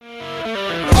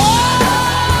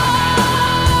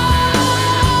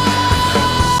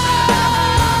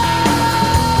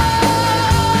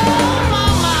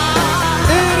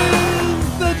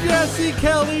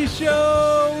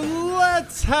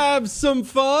have some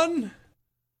fun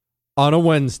on a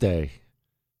Wednesday.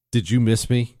 Did you miss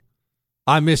me?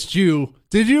 I missed you.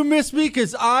 Did you miss me?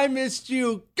 Because I missed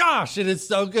you. Gosh, it is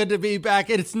so good to be back.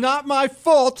 And it's not my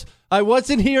fault. I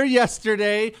wasn't here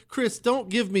yesterday. Chris, don't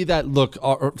give me that look.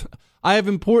 I have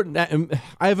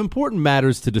important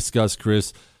matters to discuss,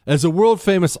 Chris. As a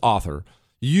world-famous author,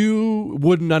 you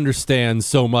wouldn't understand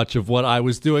so much of what I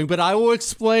was doing, but I will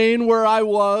explain where I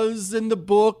was in the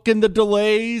book and the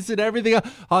delays and everything.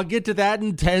 I'll get to that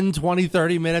in 10, 20,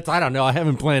 30 minutes. I don't know. I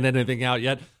haven't planned anything out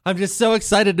yet. I'm just so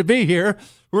excited to be here.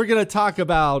 We're going to talk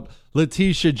about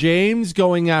Letitia James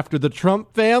going after the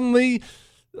Trump family.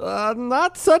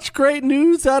 Not such great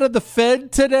news out of the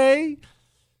Fed today.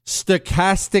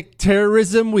 Stochastic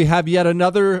terrorism. We have yet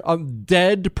another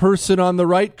dead person on the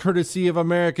right, courtesy of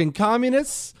American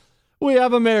communists. We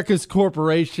have America's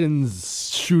corporations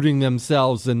shooting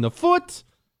themselves in the foot.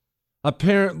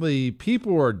 Apparently,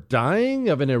 people are dying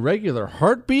of an irregular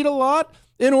heartbeat a lot.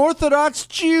 And Orthodox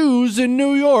Jews in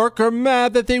New York are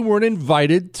mad that they weren't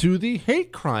invited to the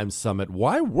hate crime summit.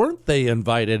 Why weren't they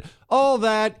invited? All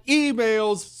that,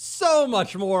 emails, so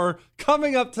much more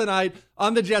coming up tonight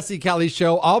on the Jesse Kelly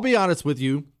Show. I'll be honest with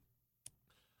you.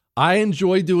 I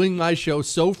enjoy doing my show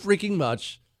so freaking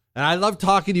much, and I love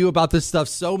talking to you about this stuff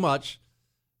so much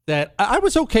that I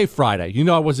was okay Friday. You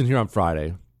know I wasn't here on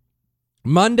Friday.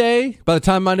 Monday, by the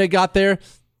time Monday got there,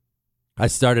 I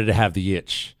started to have the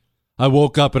itch. I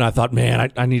woke up and I thought,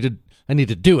 man, I need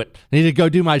to do it. I need to go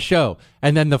do my show.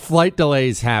 And then the flight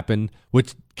delays happened,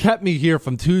 which kept me here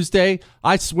from Tuesday.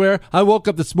 I swear, I woke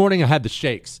up this morning, I had the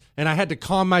shakes, and I had to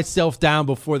calm myself down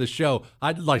before the show.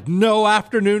 I'd like no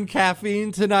afternoon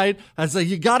caffeine tonight. I was like,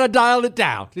 you got to dial it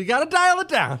down. You got to dial it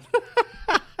down.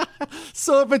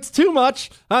 So if it's too much,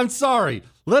 I'm sorry.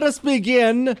 Let us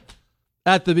begin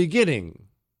at the beginning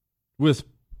with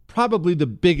probably the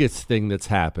biggest thing that's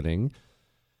happening.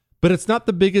 But it's not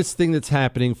the biggest thing that's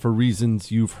happening for reasons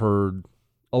you've heard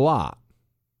a lot.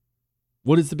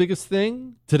 What is the biggest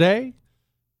thing today?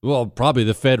 Well, probably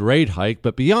the Fed rate hike,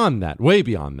 but beyond that, way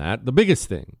beyond that, the biggest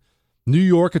thing. New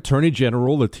York Attorney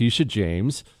General Letitia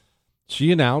James,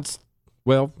 she announced,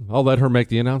 well, I'll let her make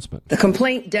the announcement. The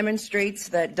complaint demonstrates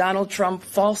that Donald Trump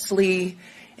falsely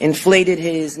inflated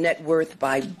his net worth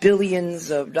by billions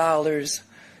of dollars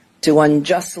to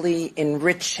unjustly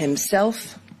enrich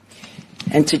himself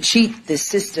and to cheat the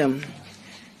system,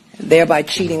 thereby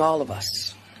cheating all of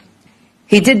us.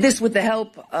 He did this with the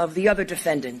help of the other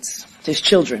defendants, his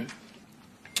children,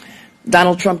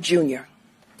 Donald Trump Jr.,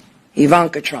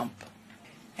 Ivanka Trump,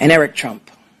 and Eric Trump,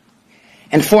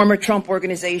 and former Trump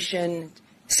Organization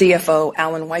CFO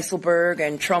Alan Weisselberg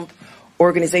and Trump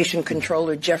Organization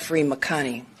Controller Jeffrey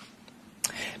McConney.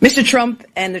 Mr. Trump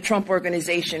and the Trump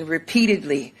Organization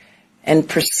repeatedly and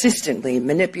persistently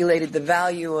manipulated the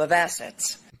value of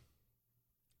assets.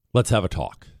 Let's have a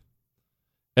talk.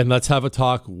 And let's have a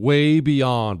talk way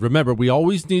beyond. Remember, we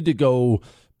always need to go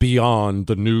beyond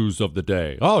the news of the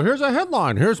day. Oh, here's a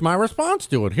headline. Here's my response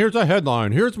to it. Here's a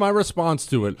headline. Here's my response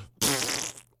to it.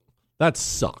 That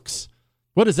sucks.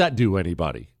 What does that do,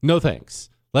 anybody? No thanks.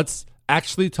 Let's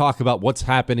actually talk about what's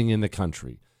happening in the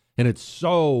country. And it's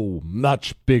so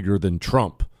much bigger than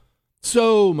Trump.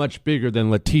 So much bigger than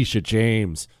Letitia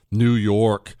James, New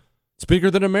York. It's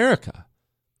bigger than America.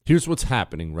 Here's what's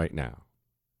happening right now.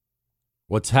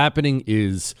 What's happening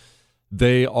is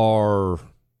they're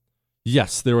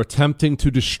attempting to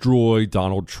destroy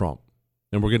Donald Trump.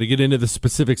 And we're going to get into the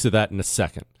specifics of that in a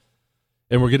second.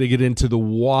 And we're going to get into the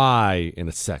why in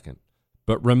a second.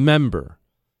 But remember,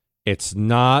 it's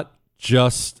not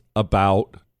just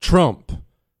about Trump.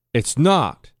 It's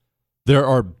not. There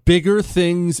are bigger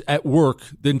things at work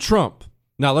than Trump.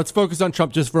 Now, let's focus on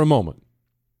Trump just for a moment.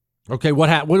 Okay, what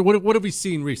have we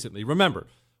seen recently? Remember,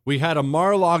 we had a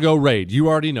Mar-a-Lago raid. You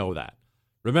already know that.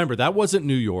 Remember, that wasn't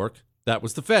New York. That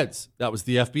was the feds. That was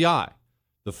the FBI.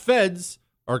 The feds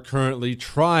are currently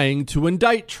trying to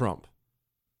indict Trump.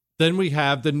 Then we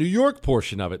have the New York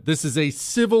portion of it. This is a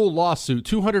civil lawsuit,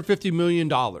 $250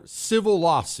 million, civil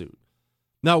lawsuit.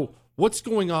 Now, what's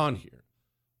going on here?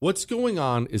 What's going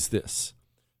on is this.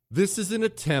 This is an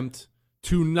attempt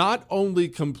to not only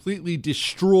completely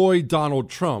destroy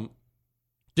Donald Trump,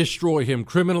 destroy him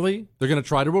criminally. They're going to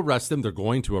try to arrest him. They're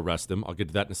going to arrest him. I'll get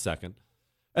to that in a second.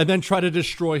 And then try to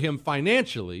destroy him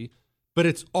financially. But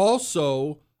it's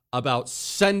also about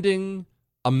sending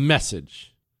a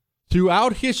message.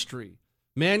 Throughout history,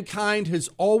 mankind has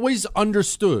always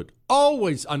understood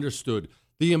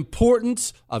the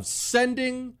importance of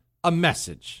sending a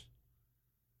message.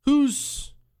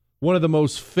 Who's one of the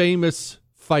most famous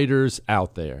fighters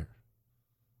out there?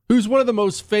 who's one of the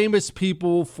most famous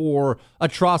people for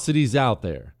atrocities out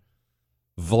there?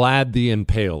 Vlad the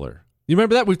Impaler. You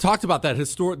remember that? We've talked about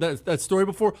that story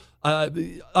before.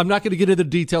 I'm not going to get into the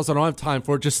details. I don't have time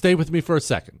for it. Just stay with me for a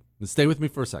second.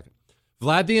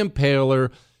 Vlad the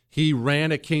Impaler, he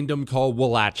ran a kingdom called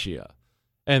Wallachia.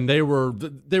 And they were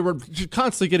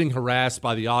constantly getting harassed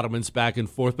by the Ottomans back and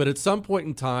forth. But at some point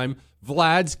in time,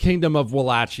 Vlad's kingdom of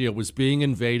Wallachia was being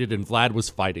invaded, and Vlad was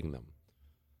fighting them.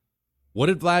 What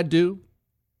did Vlad do?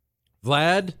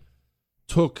 Vlad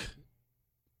took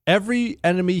every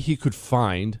enemy he could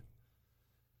find,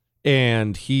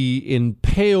 and he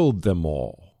impaled them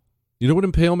all. You know what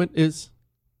impalement is?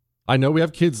 I know we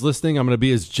have kids listening. I'm going to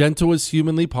be as gentle as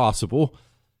humanly possible.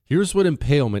 Here's what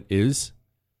impalement is.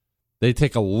 They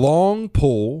take a long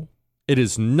pole. It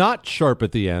is not sharp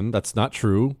at the end. That's not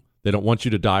true. They don't want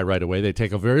you to die right away. They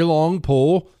take a very long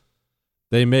pole.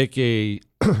 They make a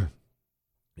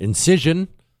incision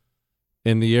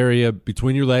in the area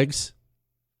between your legs.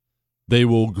 They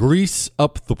will grease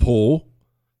up the pole.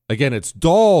 Again, it's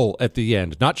dull at the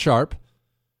end, not sharp.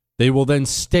 They will then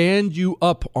stand you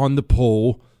up on the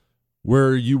pole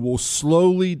where you will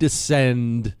slowly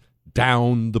descend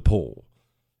down the pole.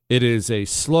 It is a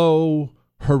slow,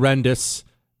 horrendous,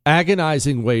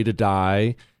 agonizing way to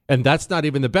die, and that's not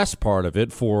even the best part of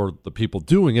it for the people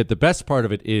doing it. The best part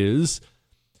of it is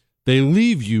they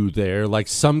leave you there like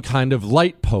some kind of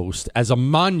light post as a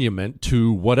monument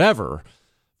to whatever.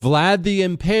 Vlad the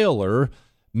Impaler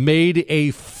made a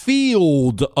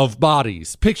field of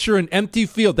bodies. Picture an empty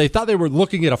field. They thought they were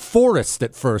looking at a forest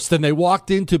at first, and they walked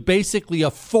into basically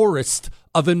a forest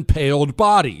of impaled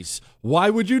bodies. Why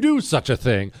would you do such a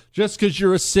thing? Just because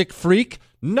you're a sick freak?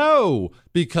 No,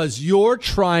 because you're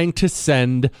trying to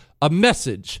send a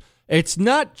message. It's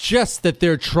not just that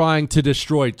they're trying to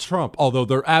destroy Trump, although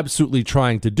they're absolutely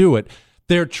trying to do it.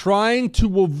 They're trying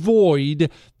to avoid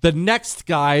the next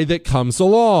guy that comes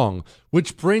along,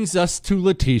 which brings us to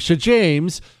Letitia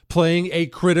James playing a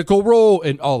critical role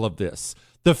in all of this.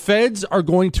 The feds are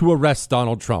going to arrest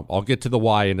Donald Trump. I'll get to the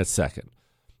why in a second.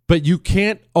 But you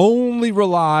can't only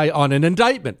rely on an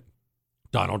indictment.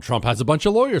 Donald Trump has a bunch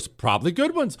of lawyers, probably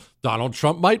good ones. Donald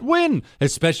Trump might win,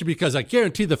 especially because I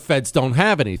guarantee the feds don't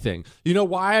have anything. You know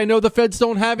why I know the feds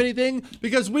don't have anything?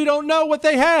 Because we don't know what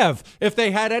they have. If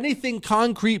they had anything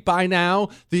concrete by now,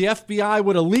 the FBI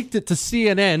would have leaked it to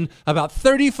CNN about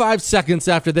 35 seconds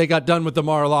after they got done with the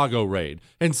Mar-a-Lago raid.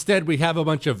 Instead, we have a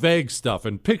bunch of vague stuff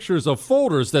and pictures of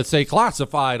folders that say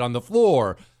classified on the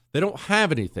floor. They don't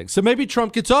have anything. So maybe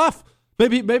Trump gets off.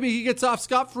 Maybe he gets off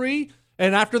scot-free.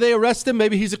 And after they arrest him,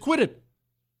 maybe he's acquitted.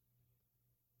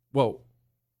 Well,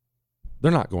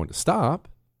 they're not going to stop.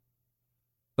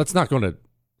 It's not going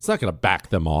to back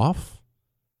them off.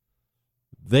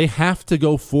 They have to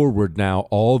go forward now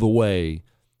all the way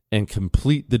and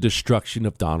complete the destruction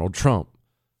of Donald Trump.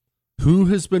 Who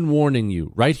has been warning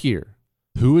you right here?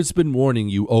 Who has been warning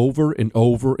you over and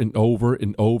over and over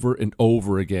and over and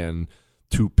over again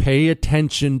to pay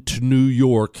attention to New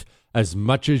York as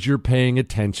much as you're paying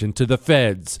attention to the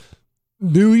feds?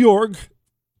 New York,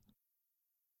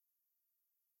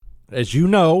 as you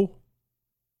know,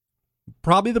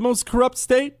 probably the most corrupt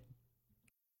state.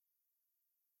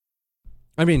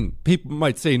 I mean, people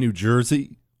might say New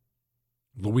Jersey,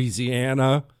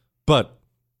 Louisiana, but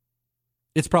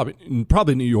it's probably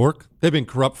New York. They've been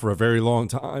corrupt for a very long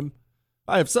time.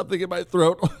 I have something in my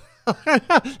throat.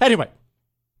 Anyway,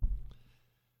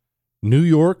 New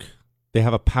York, they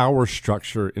have a power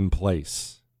structure in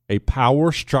place,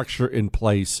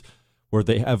 where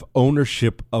they have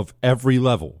ownership of every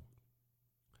level.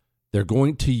 They're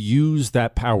going to use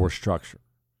that power structure.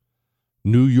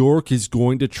 New York is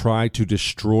going to try to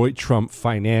destroy Trump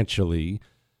financially,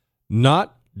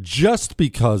 not just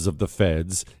because of the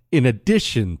feds, in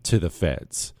addition to the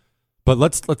feds. But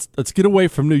let's get away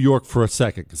from New York for a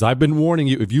second, because I've been warning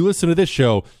you. If you listen to this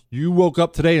show, you woke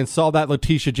up today and saw that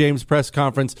Letitia James press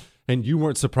conference, and you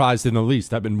weren't surprised in the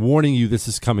least. I've been warning you this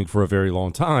is coming for a very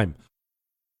long time.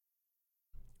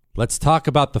 Let's talk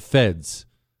about the feds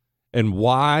and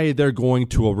why they're going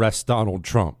to arrest Donald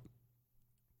Trump.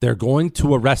 They're going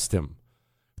to arrest him.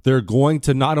 They're going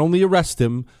to not only arrest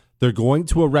him, they're going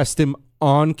to arrest him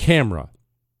on camera.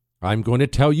 I'm going to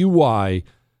tell you why,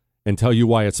 and tell you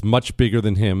why it's much bigger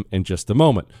than him in just a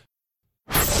moment.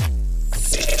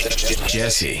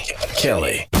 Jesse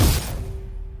Kelly.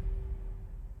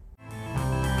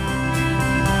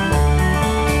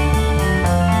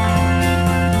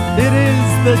 It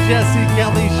is the Jesse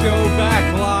Kelly Show,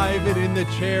 back live and in the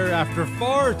chair after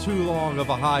far too long of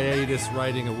a hiatus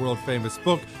writing a world-famous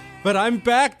book. But I'm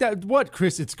back. What,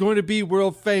 Chris? It's going to be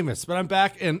world famous. But I'm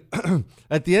back. And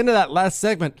at the end of that last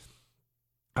segment,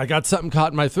 I got something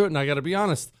caught in my throat. And I got to be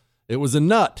honest, it was a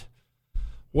nut.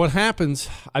 What happens,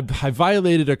 I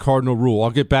violated a cardinal rule.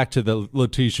 I'll get back to the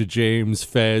Letitia James,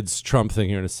 Feds, Trump thing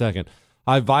here in a second.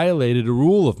 I violated a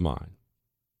rule of mine.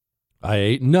 I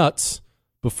ate nuts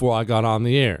before I got on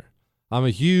the air. I'm a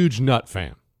huge nut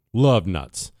fan. Love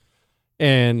nuts.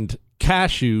 And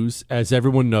cashews, as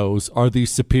everyone knows, are the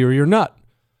superior nut.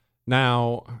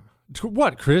 Now,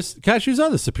 what, Chris? Cashews are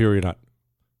the superior nut.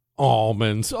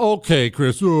 Almonds. Okay,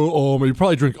 Chris. Oh, almond. You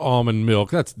probably drink almond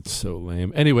milk. That's so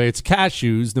lame. Anyway, it's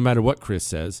cashews, no matter what Chris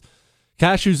says.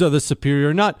 Cashews are the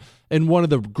superior nut. And one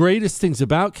of the greatest things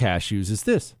about cashews is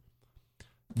this.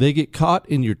 They get caught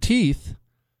in your teeth,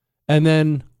 and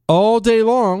then all day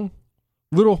long,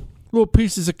 little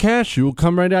pieces of cashew will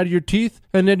come right out of your teeth,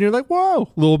 and then you're like,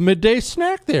 whoa, little midday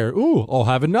snack there. Ooh, I'll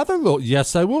have another little.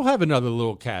 Yes, I will have another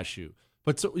little cashew.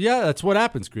 But so, yeah, that's what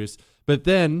happens, Chris. But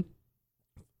then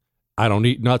I don't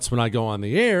eat nuts when I go on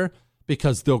the air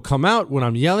because they'll come out when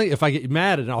I'm yelling. If I get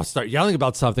mad and I'll start yelling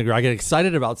about something or I get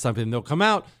excited about something, they'll come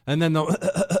out and then they'll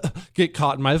get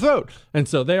caught in my throat. And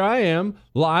so there I am,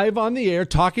 live on the air,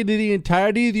 talking to the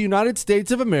entirety of the United States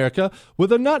of America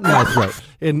with a nut in my throat.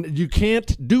 And you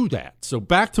can't do that. So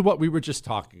back to what we were just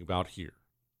talking about here.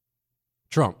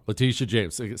 Trump, Letitia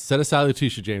James. Set aside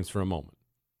Letitia James for a moment.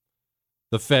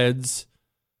 The feds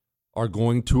are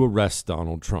going to arrest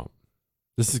Donald Trump.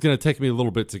 This is going to take me a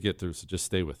little bit to get through, so just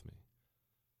stay with me.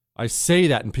 I say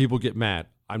that and people get mad.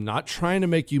 I'm not trying to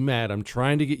make you mad. I'm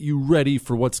trying to get you ready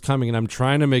for what's coming, and I'm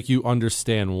trying to make you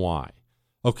understand why.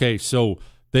 Okay, so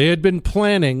they had been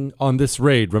planning on this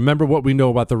raid. Remember what we know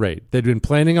about the raid. They'd been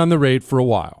planning on the raid for a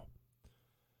while.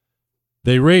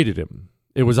 They raided him.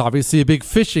 It was obviously a big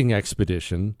fishing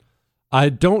expedition. I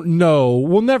don't know,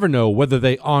 we'll never know whether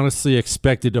they honestly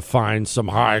expected to find some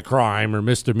high crime or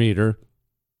misdemeanor.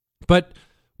 But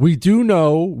we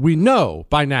know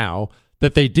by now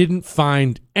that they didn't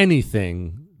find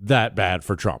anything that bad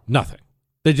for Trump. Nothing.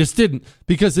 They just didn't.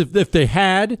 Because if they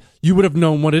had, you would have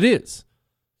known what it is.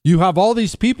 You have all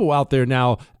these people out there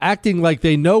now acting like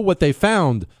they know what they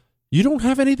found. You don't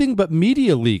have anything but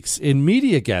media leaks and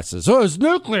media guesses. Oh, it's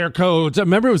nuclear codes.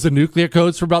 Remember, it was the nuclear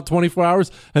codes for about 24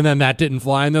 hours, and then that didn't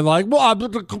fly. And they're like, well,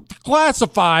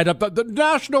 classified, the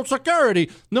national security.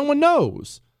 No one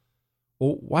knows.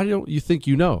 Well, why don't you think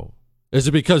you know? Is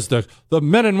it because the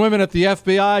men and women at the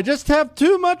FBI just have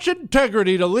too much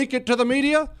integrity to leak it to the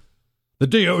media? The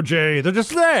DOJ, they're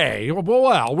just,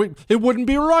 it wouldn't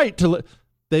be right to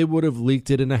they would have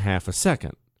leaked it in a half a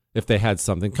second if they had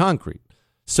something concrete.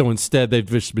 So instead, they've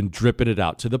just been dripping it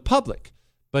out to the public.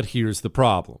 But here's the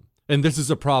problem. And this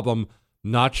is a problem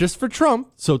not just for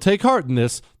Trump, so take heart in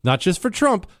this, not just for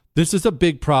Trump, this is a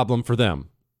big problem for them.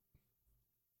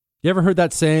 You ever heard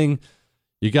that saying,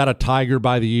 you got a tiger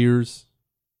by the ears?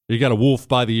 You got a wolf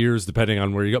by the ears, depending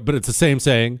on where you go. But it's the same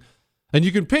saying. And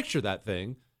you can picture that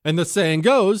thing. And the saying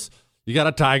goes, you got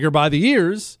a tiger by the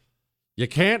ears. You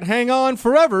can't hang on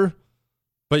forever,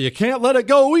 but you can't let it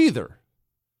go either.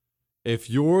 If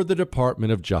you're the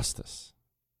Department of Justice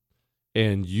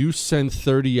and you send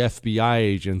 30 FBI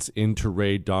agents in to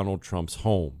raid Donald Trump's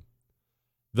home,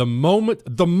 the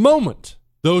moment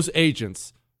those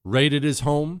agents raided his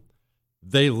home,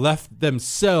 they left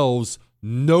themselves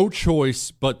no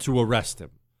choice but to arrest him.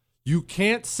 You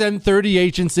can't send 30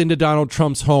 agents into Donald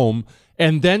Trump's home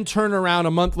and then turn around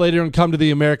a month later and come to the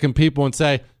American people and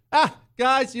say,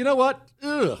 guys, you know what?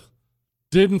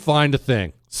 Didn't find a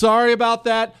thing. Sorry about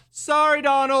that. Sorry,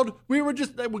 Donald. We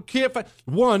can't find.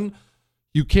 One,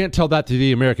 you can't tell that to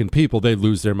the American people. They'd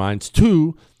lose their minds.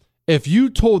 Two, if you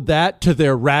told that to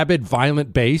their rabid,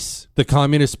 violent base, the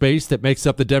communist base that makes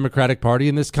up the Democratic Party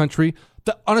in this country,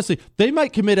 honestly, they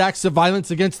might commit acts of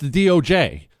violence against the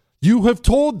DOJ. You have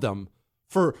told them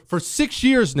for 6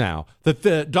 years now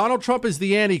that Donald Trump is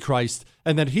the Antichrist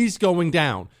and that he's going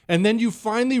down. And then you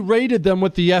finally raided them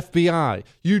with the FBI.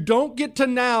 You don't get to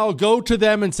now go to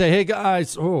them and say, hey,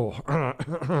 guys,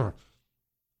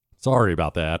 sorry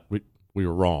about that. We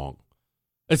were wrong.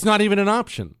 It's not even an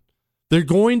option. They're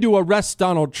going to arrest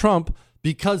Donald Trump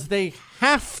because they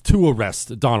have to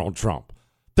arrest Donald Trump.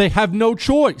 They have no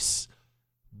choice.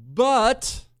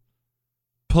 But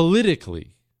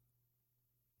politically,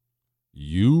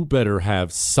 you better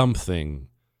have something,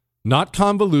 not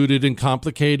convoluted and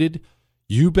complicated.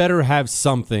 You better have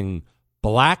something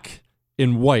black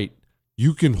and white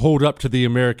you can hold up to the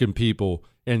American people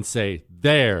and say,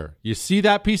 there, you see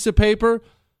that piece of paper?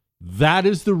 That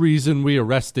is the reason we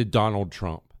arrested Donald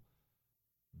Trump.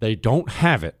 They don't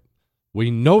have it. We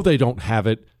know they don't have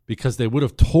it because they would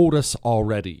have told us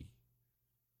already.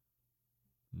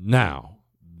 Now,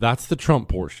 that's the Trump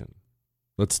portion.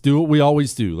 Let's do what we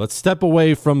always do. Let's step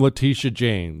away from Letitia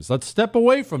James. Let's step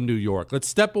away from New York. Let's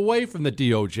step away from the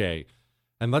DOJ.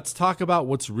 And let's talk about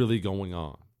what's really going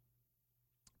on.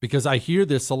 Because I hear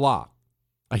this a lot.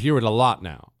 I hear it a lot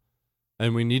now.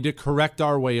 And we need to correct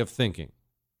our way of thinking.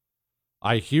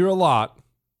 I hear a lot,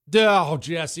 oh,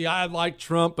 Jesse, I like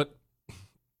Trump, but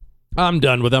I'm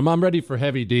done with him. I'm ready for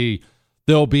Heavy D.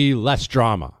 There'll be less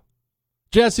drama.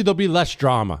 Jesse, there'll be less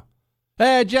drama.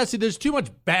 Hey, Jesse, there's too much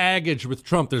baggage with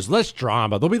Trump. There's less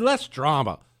drama. There'll be less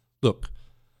drama. Look,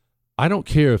 I don't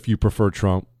care if you prefer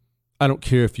Trump. I don't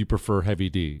care if you prefer Heavy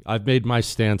D. I've made my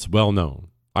stance well known.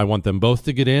 I want them both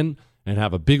to get in and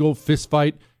have a big old fist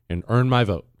fight and earn my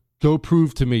vote. Go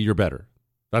prove to me you're better.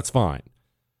 That's fine.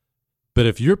 But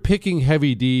if you're picking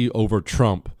Heavy D over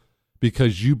Trump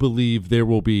because you believe there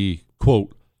will be,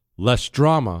 quote, less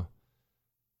drama,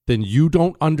 then you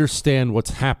don't understand what's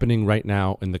happening right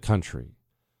now in the country.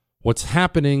 What's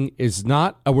happening is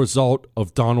not a result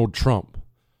of Donald Trump.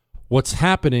 What's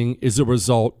happening is a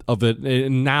result of a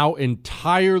now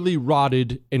entirely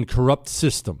rotted and corrupt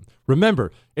system.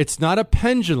 Remember, it's not a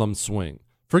pendulum swing.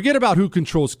 Forget about who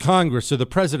controls Congress or the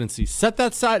presidency. Set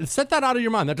that out of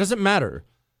your mind. That doesn't matter.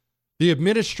 The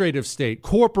administrative state,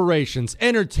 corporations,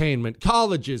 entertainment,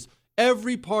 colleges,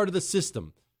 every part of the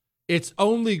system. It's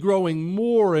only growing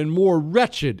more and more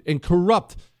wretched and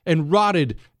corrupt and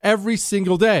rotted every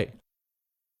single day.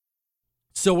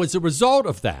 So as a result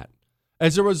of that,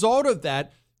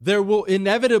 there will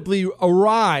inevitably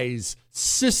arise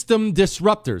system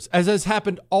disruptors, as has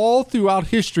happened all throughout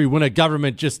history when a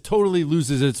government just totally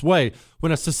loses its way,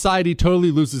 when a society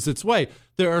totally loses its way.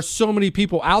 There are so many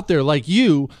people out there like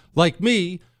you, like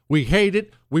me. We hate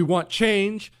it. We want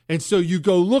change. And so you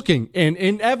go looking, and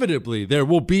inevitably there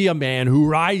will be a man who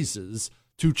rises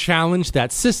to challenge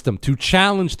that system, to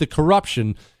challenge the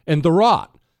corruption and the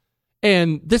rot.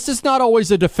 And this is not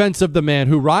always a defense of the man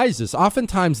who rises.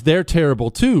 Oftentimes they're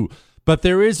terrible too. But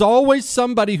there is always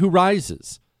somebody who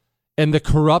rises. And the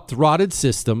corrupt, rotted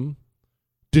system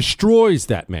destroys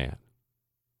that man.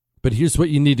 But here's what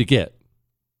you need to get.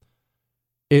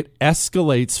 It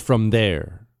escalates from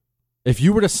there. If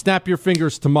you were to snap your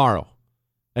fingers tomorrow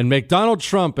and make Donald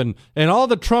Trump and all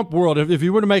the Trump world, if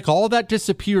you were to make all that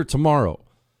disappear tomorrow,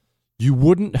 you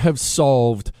wouldn't have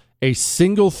solved a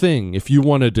single thing if you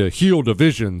wanted to heal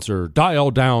divisions or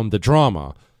dial down the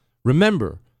drama.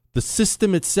 Remember, the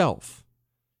system itself,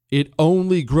 it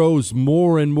only grows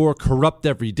more and more corrupt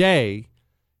every day,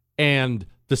 and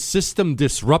the system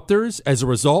disruptors as a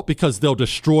result, because they'll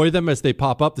destroy them as they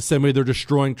pop up, the same way they're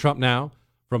destroying Trump now,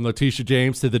 from Letitia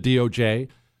James to the DOJ.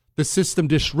 The system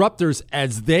disruptors,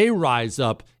 as they rise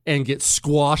up and get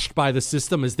squashed by the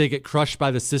system, as they get crushed by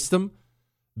the system,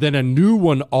 then a new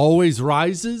one always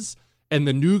rises, and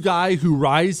the new guy who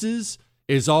rises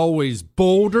is always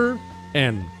bolder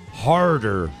and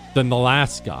harder than the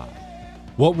last guy.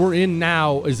 What we're in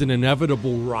now is an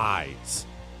inevitable rise.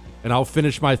 And I'll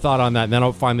finish my thought on that, and then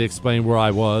I'll finally explain where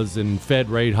I was and Fed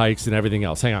rate hikes and everything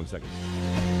else. Hang on a second.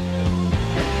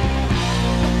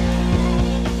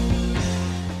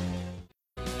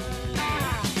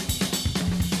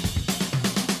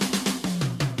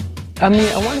 I mean,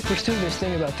 I want to pursue this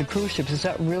thing about the cruise ships. Is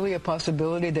that really a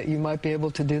possibility that you might be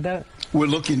able to do that? We're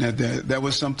looking at that. That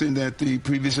was something that the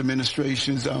previous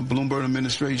administrations, Bloomberg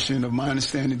administration, of my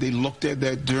understanding, they looked at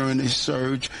that during a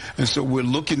surge. And so we're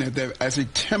looking at that as a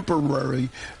temporary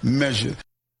measure.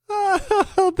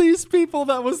 These people,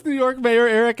 that was New York Mayor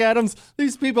Eric Adams,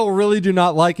 these people really do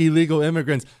not like illegal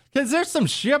immigrants. Is there some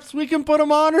ships we can put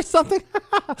them on or something?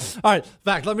 All right, in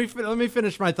fact, let me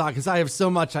finish my thought because I have so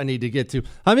much I need to get to.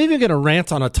 I'm even going to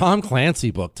rant on a Tom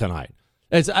Clancy book tonight.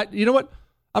 You know what?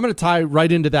 I'm going to tie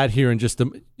right into that here in just a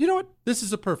minute. You know what? This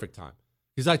is a perfect time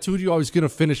because I told you I was going to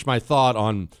finish my thought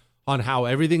on how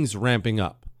everything's ramping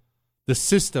up. The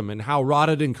system and how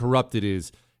rotted and corrupt it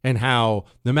is, and how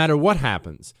no matter what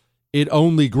happens, it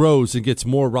only grows and gets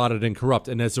more rotted and corrupt.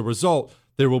 And as a result,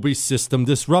 there will be system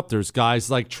disruptors, guys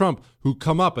like Trump, who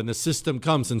come up and the system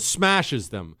comes and smashes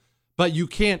them. But you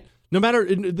can't, no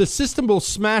matter, the system will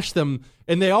smash them,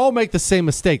 and they all make the same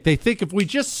mistake. They think if we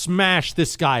just smash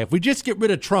this guy, if we just get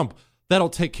rid of Trump, that'll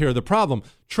take care of the problem.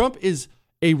 Trump is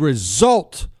a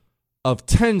result of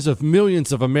tens of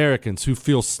millions of Americans who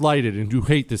feel slighted and who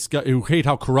hate this guy, who hate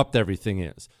how corrupt everything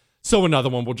is. So another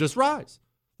one will just rise.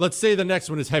 Let's say the next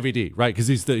one is Heavy D, right? Because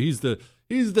he's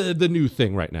the new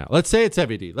thing right now. Let's say it's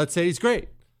Heavy D. Let's say he's great.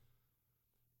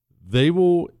 They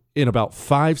will, in about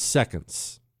 5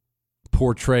 seconds,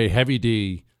 portray Heavy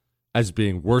D as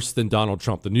being worse than Donald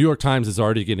Trump. The New York Times is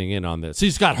already getting in on this.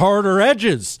 He's got harder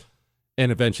edges.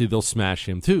 And eventually they'll smash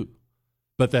him too.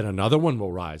 But then another one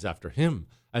will rise after him.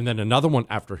 And then another one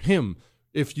after him.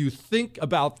 If you think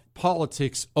about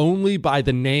politics only by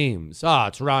the names,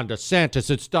 it's Ron DeSantis,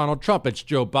 it's Donald Trump, it's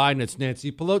Joe Biden, it's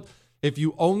Nancy Pelosi. If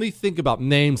you only think about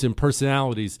names and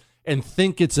personalities and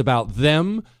think it's about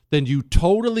them, then you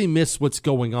totally miss what's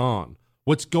going on.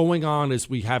 What's going on is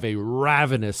we have a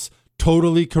ravenous,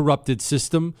 totally corrupted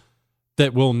system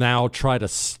that will now try to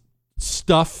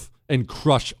stuff and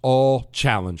crush all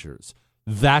challengers.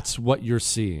 That's what you're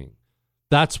seeing.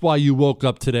 That's why you woke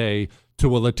up today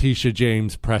to a Letitia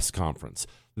James press conference.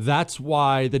 That's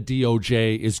why the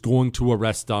DOJ is going to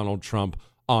arrest Donald Trump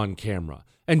on camera.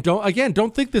 And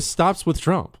don't think this stops with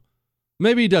Trump.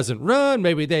 Maybe he doesn't run.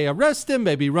 Maybe they arrest him.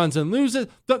 Maybe he runs and loses.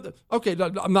 Okay,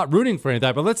 I'm not rooting for any of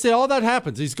that, but let's say all that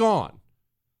happens. He's gone.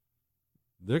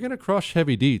 They're going to crush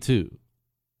Heavy D too.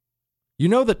 You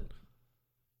know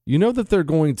that they're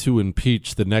going to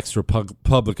impeach the next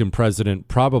Republican president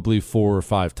probably 4 or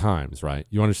 5 times, right?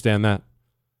 You understand that?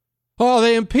 Oh,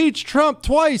 they impeached Trump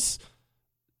twice.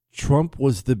 Trump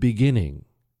was the beginning.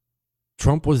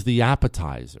 Trump was the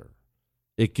appetizer.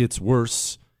 It gets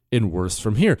worse and worse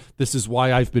from here. This is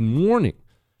why I've been warning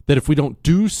that if we don't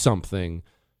do something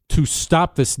to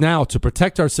stop this now, to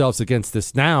protect ourselves against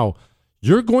this now,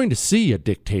 you're going to see a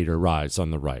dictator rise on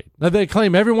the right. Now, they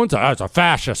claim everyone's a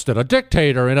fascist and a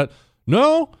dictator.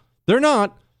 No, they're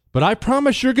not. But I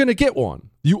promise you're going to get one.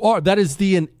 You are. That is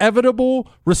the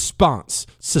inevitable response.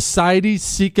 Societies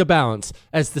seek a balance.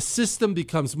 As the system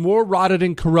becomes more rotted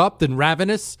and corrupt and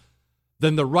ravenous,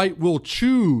 then the right will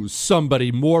choose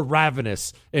somebody more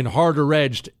ravenous and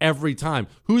harder-edged every time.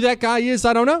 Who that guy is,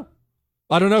 I don't know.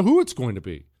 I don't know who it's going to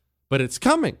be. But it's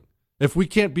coming. If we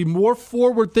can't be more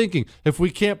forward-thinking, if we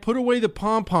can't put away the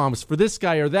pom-poms for this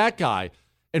guy or that guy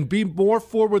and be more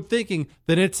forward-thinking,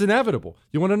 then it's inevitable.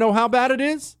 You want to know how bad it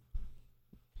is?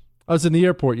 I was in the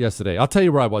airport yesterday. I'll tell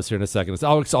you where I was here in a second.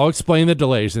 I'll explain the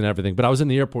delays and everything, but I was in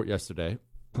the airport yesterday.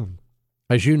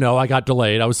 As you know, I got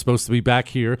delayed. I was supposed to be back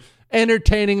here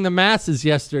entertaining the masses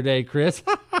yesterday, Chris.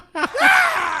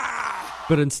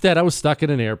 But instead, I was stuck in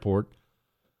an airport.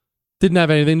 Didn't have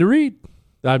anything to read.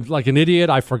 I'm like an idiot.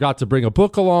 I forgot to bring a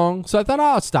book along. So I thought,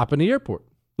 I'll stop in the airport.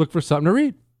 Look for something to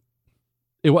read.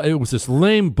 It was this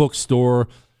lame bookstore.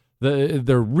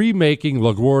 They're remaking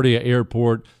LaGuardia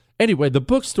Airport. Anyway, the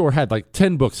bookstore had like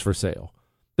 10 books for sale.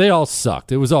 They all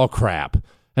sucked. It was all crap.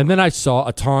 And then I saw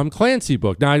a Tom Clancy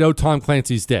book. Now, I know Tom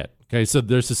Clancy's dead. Okay, so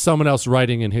there's just someone else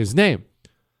writing in his name.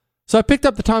 So I picked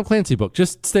up the Tom Clancy book.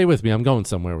 Just stay with me. I'm going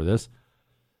somewhere with this.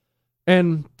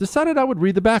 And decided I would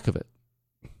read the back of it.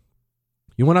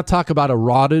 You want to talk about a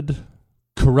rotted,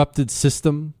 corrupted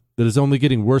system that is only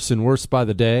getting worse and worse by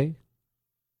the day?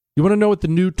 You want to know what the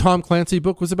new Tom Clancy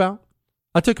book was about?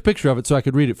 I took a picture of it so I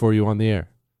could read it for you on the air.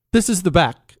 This is the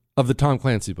back of the Tom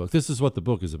Clancy book. This is what the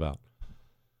book is about.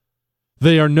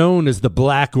 They are known as the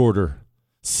Black Order,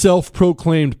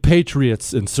 self-proclaimed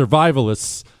patriots and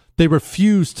survivalists. They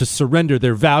refuse to surrender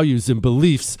their values and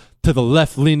beliefs to the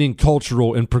left-leaning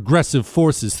cultural and progressive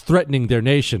forces threatening their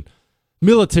nation.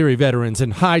 Military veterans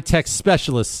and high-tech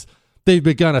specialists, they've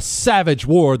begun a savage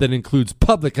war that includes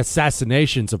public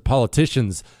assassinations of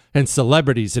politicians and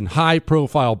celebrities and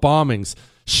high-profile bombings,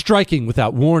 striking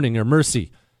without warning or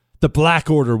mercy. The Black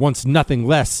Order wants nothing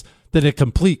less than a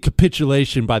complete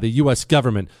capitulation by the U.S.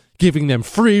 government, giving them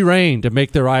free rein to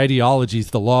make their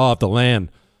ideologies the law of the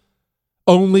land.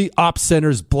 Only Op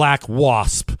Center's Black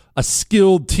Wasp, a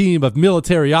skilled team of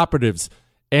military operatives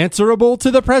answerable to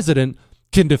the president,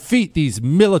 can defeat these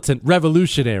militant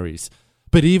revolutionaries.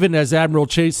 But even as Admiral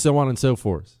Chase, so on and so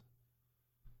forth.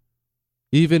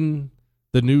 Even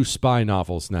the new spy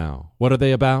novels now, what are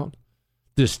they about?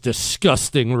 This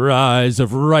disgusting rise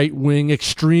of right-wing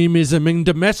extremism and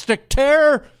domestic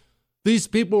terror. These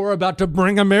people are about to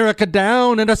bring America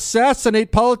down and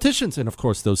assassinate politicians. And, of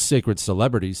course, those sacred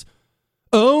celebrities.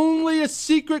 Only a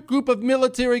secret group of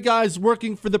military guys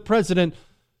working for the president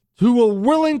who are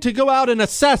willing to go out and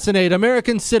assassinate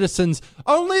American citizens.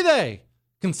 Only they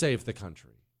can save the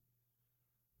country.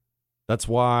 That's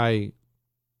why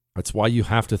you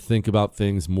have to think about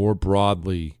things more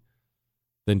broadly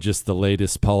than just the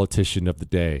latest politician of the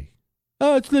day.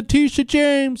 Oh, it's Letitia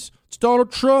James. It's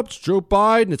Donald Trump. It's Joe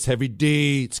Biden. It's Heavy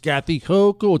D. It's Kathy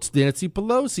Hochul. It's Nancy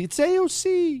Pelosi. It's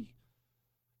AOC.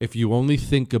 If you only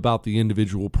think about the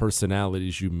individual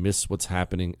personalities, you miss what's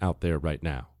happening out there right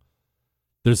now.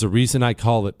 There's a reason I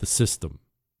call it the system.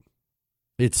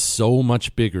 It's so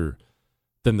much bigger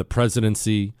than the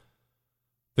presidency,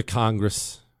 the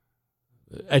Congress,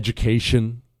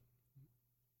 education.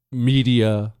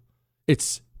 media.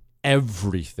 It's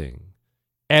everything.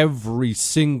 Every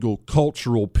single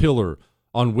cultural pillar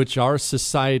on which our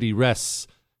society rests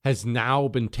has now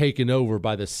been taken over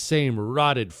by the same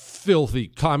rotted, filthy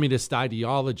communist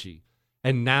ideology.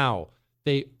 And now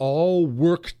they all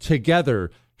work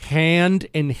together, hand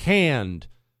in hand,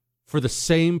 for the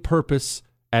same purpose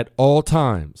at all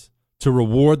times, to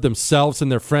reward themselves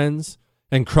and their friends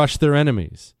and crush their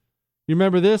enemies. You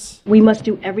remember this? We must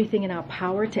do everything in our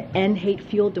power to end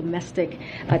hate-fueled domestic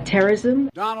terrorism.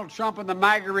 Donald Trump and the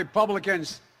MAGA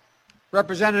Republicans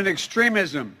represent an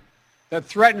extremism that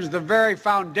threatens the very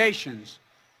foundations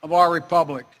of our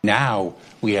republic. Now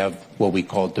we have what we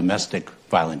call domestic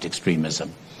violent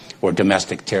extremism or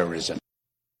domestic terrorism.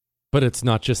 But it's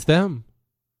not just them.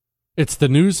 It's the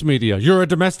news media. You're a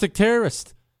domestic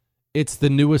terrorist. It's the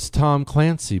newest Tom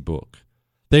Clancy book.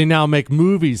 They now make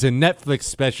movies and Netflix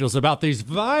specials about these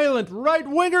violent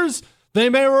right-wingers. They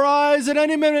may rise at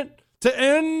any minute to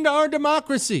end our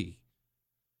democracy.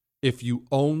 If you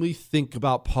only think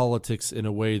about politics in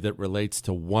a way that relates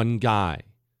to one guy,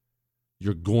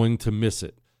 you're going to miss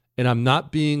it. And I'm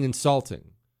not being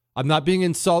insulting. I'm not being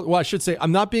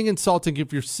insulting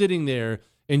if you're sitting there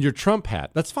in your Trump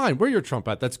hat. That's fine. Wear your Trump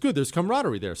hat. That's good. There's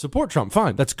camaraderie there. Support Trump.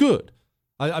 Fine. That's good.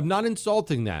 I'm not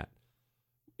insulting that.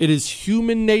 It is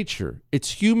human nature.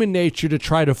 It's human nature to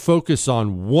try to focus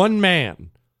on one man,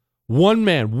 one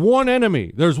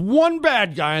enemy. There's one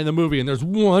bad guy in the movie, and there's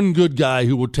one good guy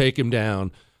who will take him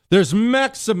down. There's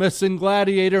Maximus in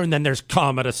Gladiator, and then there's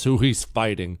Commodus who he's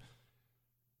fighting.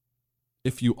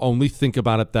 If you only think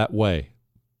about it that way,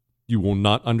 you will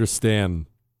not understand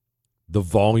the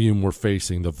volume we're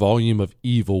facing, the volume of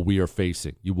evil we are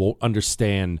facing. You won't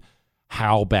understand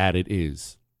how bad it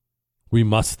is. We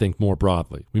must think more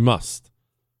broadly. We must.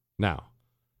 Now,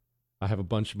 I have a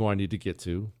bunch more I need to get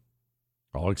to.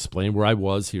 I'll explain where I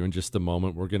was here in just a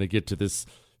moment. We're going to get to this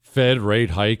Fed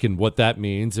rate hike and what that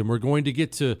means, and we're going to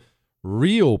get to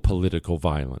real political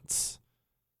violence.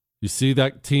 You see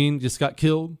that teen just got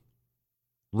killed?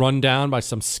 Run down by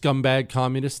some scumbag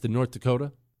communist in North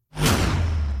Dakota?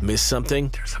 Miss something?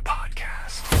 There's a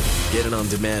podcast. Get it on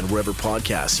demand wherever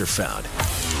podcasts are found.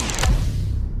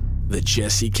 The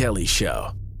Jesse Kelly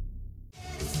Show.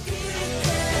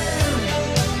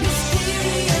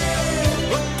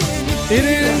 It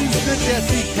is the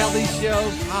Jesse Kelly Show.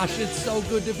 Gosh, it's so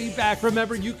good to be back.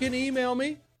 Remember, you can email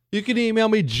me. You can email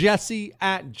me,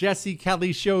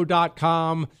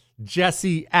 jesse@jessekellyshow.com.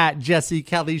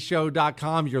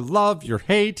 jesse@jessekellyshow.com. Your love, your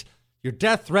hate, your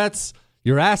death threats,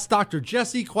 your Ask Dr.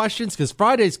 Jesse questions, because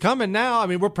Friday's coming now. I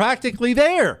mean, we're practically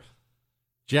there.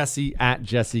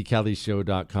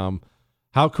 jesse@jessekellyshow.com.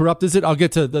 How corrupt is it? I'll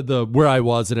get to the where I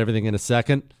was and everything in a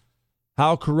second.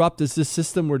 How corrupt is this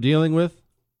system we're dealing with?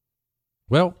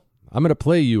 Well, I'm going to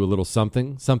play you a little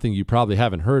something you probably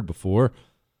haven't heard before.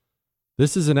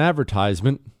 This is an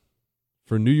advertisement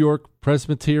for New York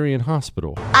Presbyterian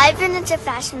Hospital. I've been into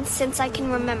fashion since I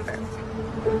can remember.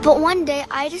 But one day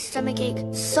I had a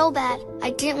stomachache so bad I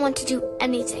didn't want to do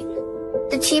anything.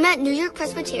 The team at New York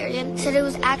Presbyterian said it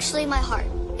was actually my heart.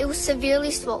 It was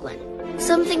severely swollen.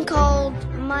 Something called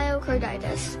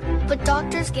myocarditis. But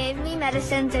doctors gave me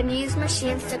medicines and used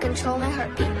machines to control my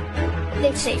heartbeat.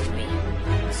 They've saved me.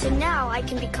 So now I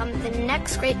can become the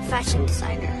next great fashion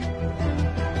designer.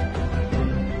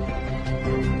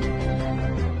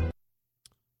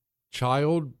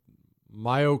 Child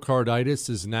myocarditis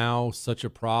is now such a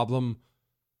problem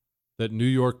that New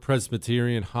York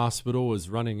Presbyterian Hospital is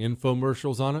running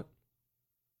infomercials on it.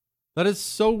 That is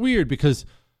so weird because,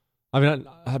 I mean,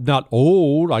 I'm not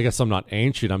old. I guess I'm not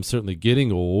ancient. I'm certainly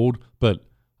getting old, but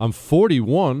I'm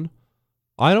 41.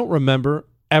 I don't remember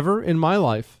ever in my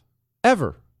life,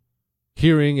 ever,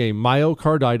 hearing a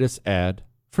myocarditis ad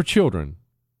for children.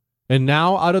 And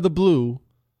now, out of the blue,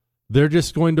 they're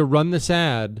just going to run this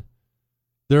ad.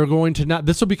 They're going to not,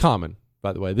 this will be common,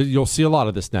 by the way. You'll see a lot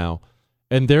of this now.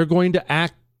 And they're going to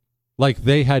act like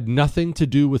they had nothing to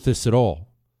do with this at all,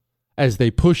 as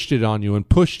they pushed it on you and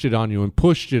pushed it on you and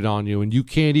pushed it on you. And you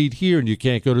can't eat here and you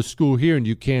can't go to school here and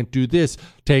you can't do this.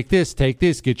 Take this,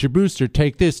 get your booster.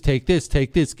 Take this,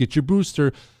 get your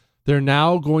booster. They're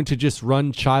now going to just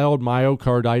run child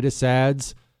myocarditis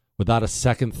ads without a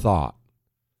second thought.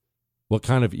 What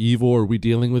kind of evil are we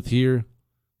dealing with here?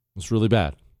 It's really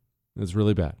bad. It's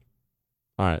really bad.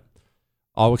 All right.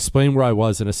 I'll explain where I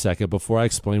was in a second. Before I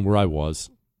explain where I was,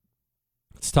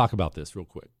 let's talk about this real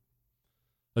quick.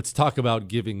 Let's talk about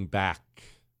giving back.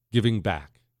 Giving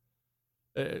back.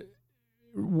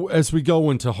 As we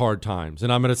go into hard times,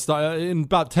 and I'm going to start in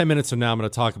about 10 minutes from now, I'm going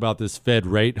to talk about this Fed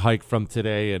rate hike from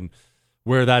today and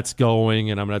where that's going,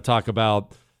 and I'm going to talk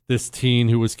about this teen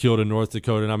who was killed in North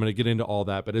Dakota, and I'm going to get into all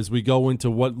that. But as we go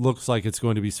into what looks like it's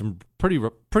going to be some pretty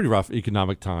rough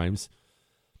economic times,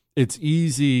 it's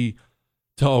easy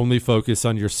to only focus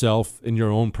on yourself and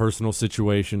your own personal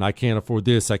situation. I can't afford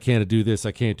this. I can't do this.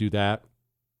 I can't do that.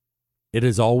 It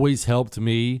has always helped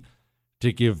me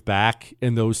to give back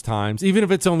in those times, even if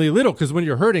it's only a little, because when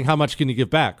you're hurting, how much can you give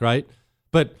back, right?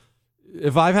 But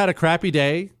if I've had a crappy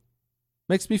day, it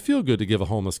makes me feel good to give a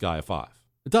homeless guy a $5.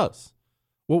 It does.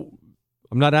 Well,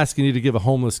 I'm not asking you to give a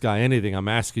homeless guy anything. I'm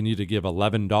asking you to give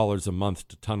 $11 a month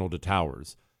to Tunnel to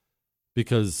Towers.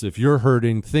 Because if you're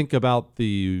hurting, think about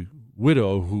the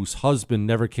widow whose husband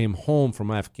never came home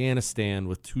from Afghanistan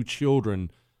with 2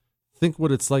 children. Think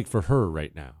what it's like for her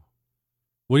right now.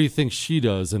 What do you think she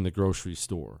does in the grocery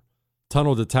store?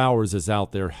 Tunnel to Towers is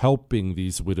out there helping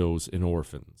these widows and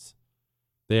orphans.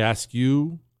 They ask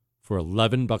you for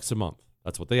 $11 a month.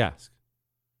 That's what they ask.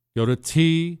 Go to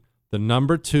T.org,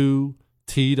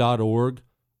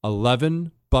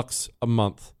 $11 a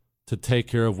month to take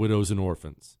care of widows and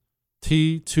orphans.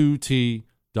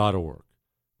 T2T.org.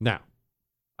 Now,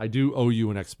 I do owe you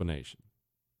an explanation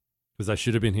because I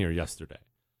should have been here yesterday.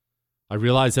 I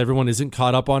realize everyone isn't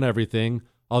caught up on everything,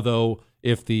 although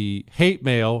if the hate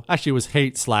mail, actually it was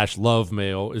hate/love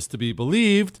mail, is to be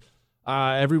believed,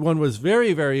 everyone was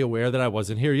very, very aware that I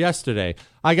wasn't here yesterday.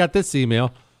 I got this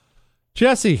email.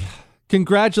 Jesse,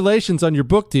 congratulations on your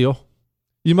book deal.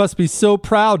 You must be so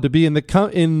proud to be in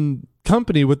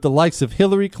company with the likes of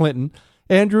Hillary Clinton,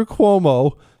 Andrew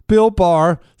Cuomo, Bill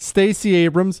Barr, Stacey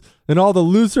Abrams, and all the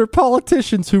loser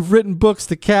politicians who've written books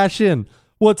to cash in.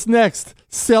 What's next?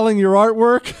 Selling your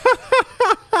artwork?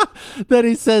 Then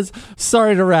he says,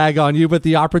 sorry to rag on you, but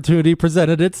the opportunity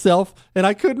presented itself, and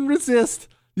I couldn't resist.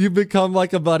 You've become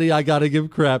like a buddy I got to give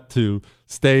crap to.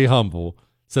 Stay humble.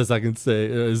 Says I can say,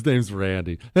 his name's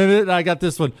Randy. And then I got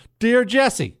this one. Dear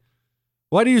Jesse,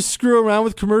 why do you screw around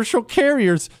with commercial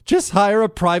carriers? Just hire a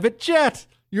private jet.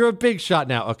 You're a big shot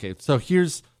now. Okay, so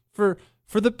here's for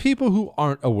the people who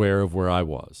aren't aware of where I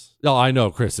was. Oh, I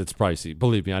know, Chris, it's pricey.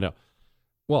 Believe me, I know.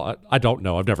 Well, I don't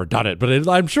know. I've never done it, but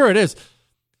I'm sure it is.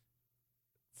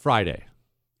 Friday.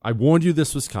 I warned you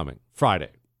this was coming.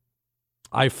 Friday.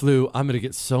 I flew. I'm going to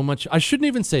get so much. I shouldn't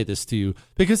even say this to you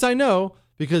because I know,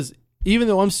 because even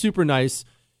though I'm super nice,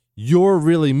 you're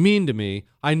really mean to me.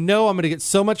 I know I'm going to get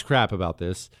so much crap about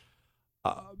this.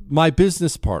 My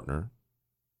business partner,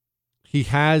 he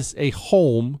has a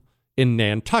home in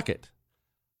Nantucket.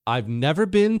 I've never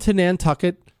been to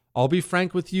Nantucket. I'll be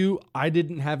frank with you. I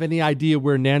didn't have any idea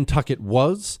where Nantucket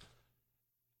was.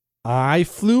 I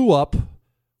flew up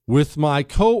with my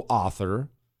co-author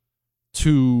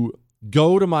to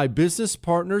go to my business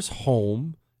partner's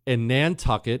home in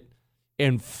Nantucket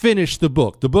and finish the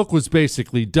book. The book was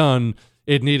basically done.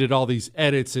 It needed all these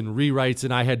edits and rewrites,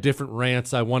 and I had different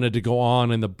rants I wanted to go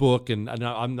on in the book, and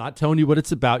I'm not telling you what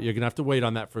it's about. You're going to have to wait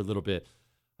on that for a little bit.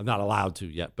 I'm not allowed to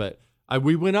yet, but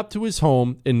we went up to his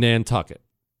home in Nantucket.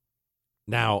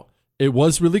 Now, it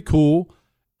was really cool.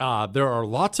 There are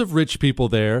lots of rich people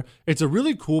there. It's a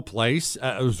really cool place.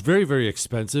 It was very, very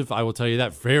expensive. I will tell you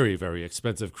that. Very, very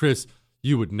expensive. Chris,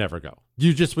 you would never go.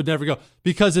 You just would never go.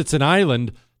 Because it's an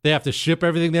island, they have to ship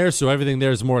everything there, so everything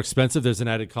there is more expensive. There's an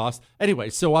added cost. Anyway,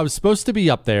 so I was supposed to be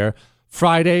up there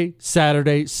Friday,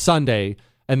 Saturday, Sunday,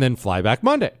 and then fly back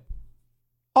Monday.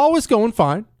 All was going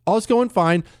fine. All was going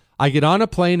fine. I get on a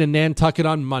plane in Nantucket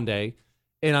on Monday,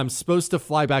 and I'm supposed to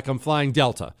fly back. I'm flying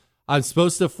Delta. I'm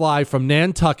supposed to fly from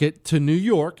Nantucket to New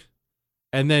York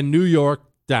and then New York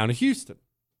down to Houston.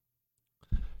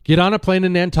 Get on a plane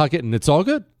in Nantucket and it's all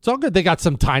good. It's all good. They got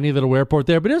some tiny little airport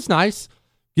there, but it's nice.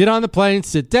 Get on the plane,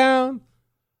 sit down,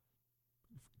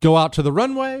 go out to the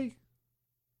runway.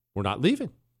 We're not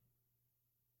leaving.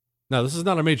 Now, this is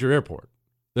not a major airport.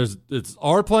 It's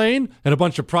our plane and a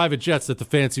bunch of private jets that the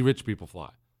fancy rich people fly.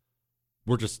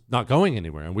 We're just not going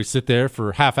anywhere. And we sit there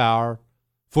for half hour,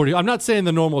 40. I'm not saying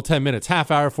the normal 10 minutes,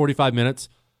 half hour, 45 minutes.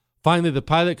 Finally, the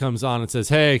pilot comes on and says,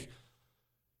 hey,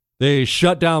 they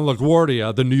shut down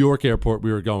LaGuardia, the New York airport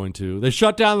we were going to. They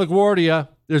shut down LaGuardia.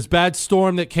 There's bad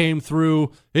storm that came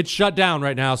through. It's shut down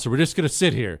right now, so we're just going to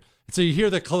sit here. And so you hear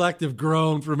the collective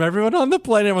groan from everyone on the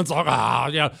plane. Everyone's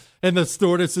like, yeah. And the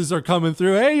stewardesses are coming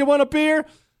through. Hey, you want a beer?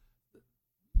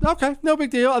 Okay, no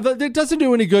big deal. It doesn't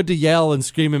do any good to yell and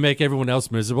scream and make everyone else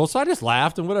miserable. So I just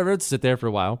laughed and whatever, I'd sit there for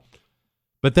a while.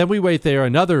 But then we wait there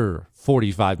another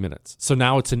 45 minutes. So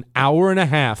now it's an hour and a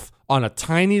half on a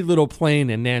tiny little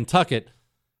plane in Nantucket.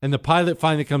 And the pilot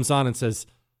finally comes on and says,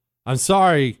 I'm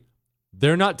sorry,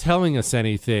 they're not telling us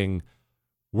anything.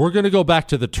 We're going to go back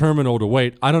to the terminal to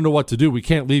wait. I don't know what to do. We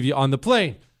can't leave you on the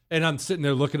plane. And I'm sitting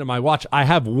there looking at my watch. I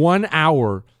have 1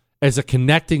 hour as a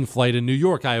connecting flight in New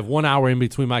York. I have 1 hour in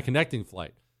between my connecting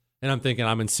flight. And I'm thinking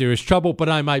I'm in serious trouble, but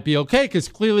I might be okay because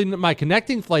clearly my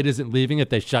connecting flight isn't leaving if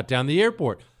they shut down the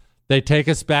airport. They take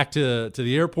us back to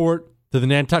the airport, to the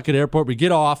Nantucket airport. We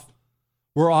get off.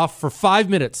 We're off for 5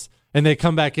 minutes. And they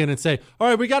come back in and say, all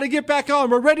right, we got to get back on.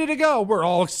 We're ready to go. We're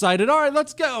all excited. All right,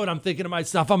 let's go. And I'm thinking to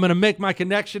myself, I'm going to make my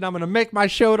connection. I'm going to make my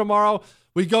show tomorrow.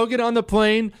 We go get on the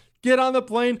plane.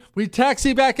 We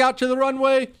taxi back out to the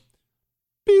runway.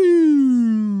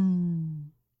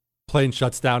 Plane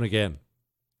shuts down again.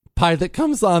 Pilot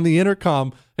comes on the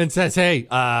intercom and says, hey,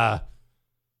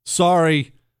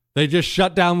 sorry, they just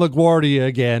shut down LaGuardia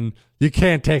again. You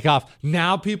can't take off.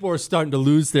 Now people are starting to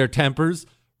lose their tempers.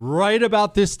 Right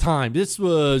about this time, this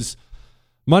was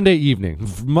Monday evening,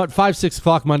 5, 6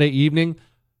 o'clock Monday evening,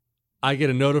 I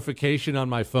get a notification on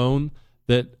my phone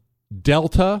that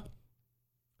Delta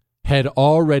had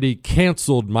already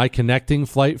canceled my connecting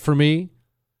flight for me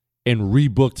and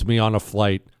rebooked me on a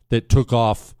flight that took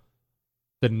off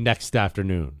the next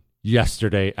afternoon,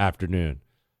 yesterday afternoon.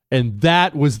 And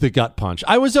that was the gut punch.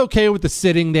 I was okay with the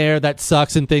sitting there, that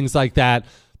sucks and things like that.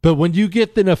 But when you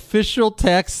get an official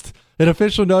text, an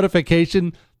official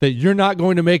notification that you're not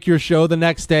going to make your show the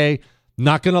next day,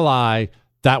 not going to lie,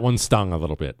 that one stung a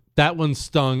little bit. That one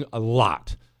stung a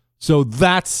lot. So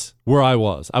that's where I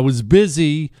was. I was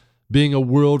busy being a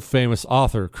world famous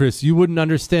author. Chris, you wouldn't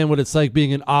understand what it's like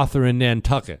being an author in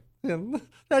Nantucket.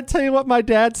 I tell you what my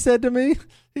dad said to me.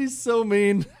 He's so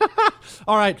mean.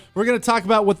 All right, we're going to talk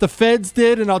about what the feds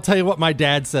did, and I'll tell you what my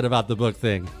dad said about the book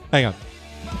thing. Hang on.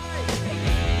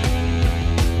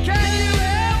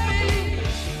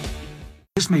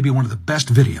 This may be one of the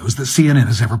best videos that CNN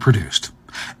has ever produced.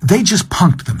 They just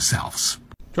punked themselves.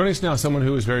 Joining us now, someone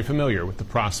who is very familiar with the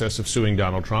process of suing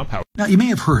Donald Trump. Now, you may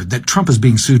have heard that Trump is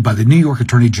being sued by the New York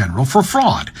Attorney General for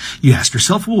fraud. You ask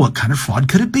yourself, well, what kind of fraud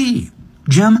could it be?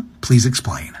 Jim, please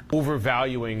explain.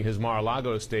 Overvaluing his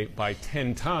Mar-a-Lago estate by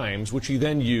 10 times, which he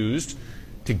then used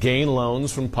to gain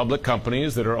loans from public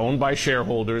companies that are owned by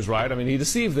shareholders, right? I mean, he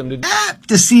deceived them.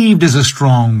 Deceived is a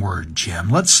strong word, Jim.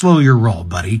 Let's slow your roll,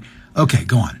 buddy. Okay,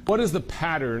 go on. What is the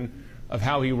pattern of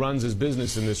how he runs his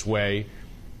business in this way,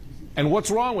 and what's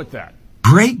wrong with that?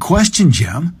 Great question,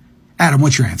 Jim. Adam,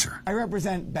 what's your answer? I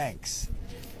represent banks.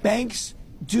 Banks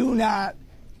do not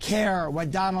care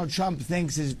what Donald Trump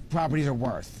thinks his properties are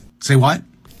worth. Say what?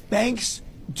 Banks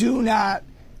do not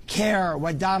care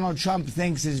what Donald Trump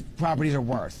thinks his properties are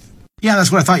worth. Yeah,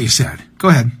 that's what I thought you said. Go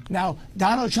ahead. Now,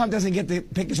 Donald Trump doesn't get to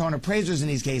pick his own appraisers in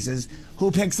these cases.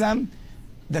 Who picks them?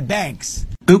 The banks.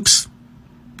 Oops.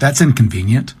 That's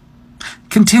inconvenient.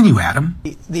 Continue, Adam.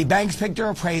 The banks pick their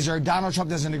appraiser. Donald Trump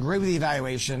doesn't agree with the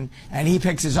evaluation, and he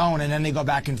picks his own, and then they go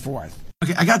back and forth.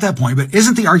 Okay, I got that point, but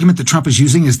isn't the argument that Trump is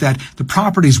using is that the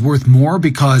property's worth more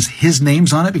because his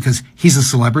name's on it, because he's a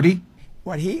celebrity?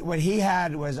 What he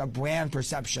had was a brand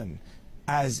perception,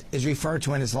 as is referred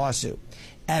to in his lawsuit.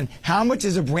 And how much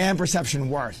is a brand perception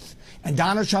worth? And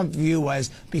Donald Trump's view was,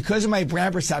 because of my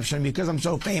brand perception, because I'm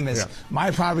so famous,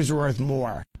 my properties are worth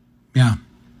more. Yeah.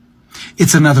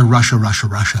 It's another Russia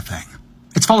thing.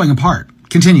 It's falling apart.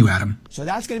 Continue, Adam. So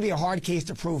that's going to be a hard case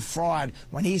to prove fraud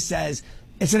when he says,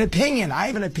 it's an opinion. I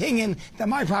have an opinion that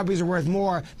my properties are worth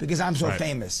more because I'm so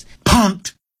famous.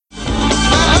 Punked. I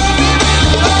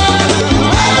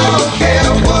don't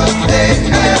care what they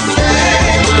have.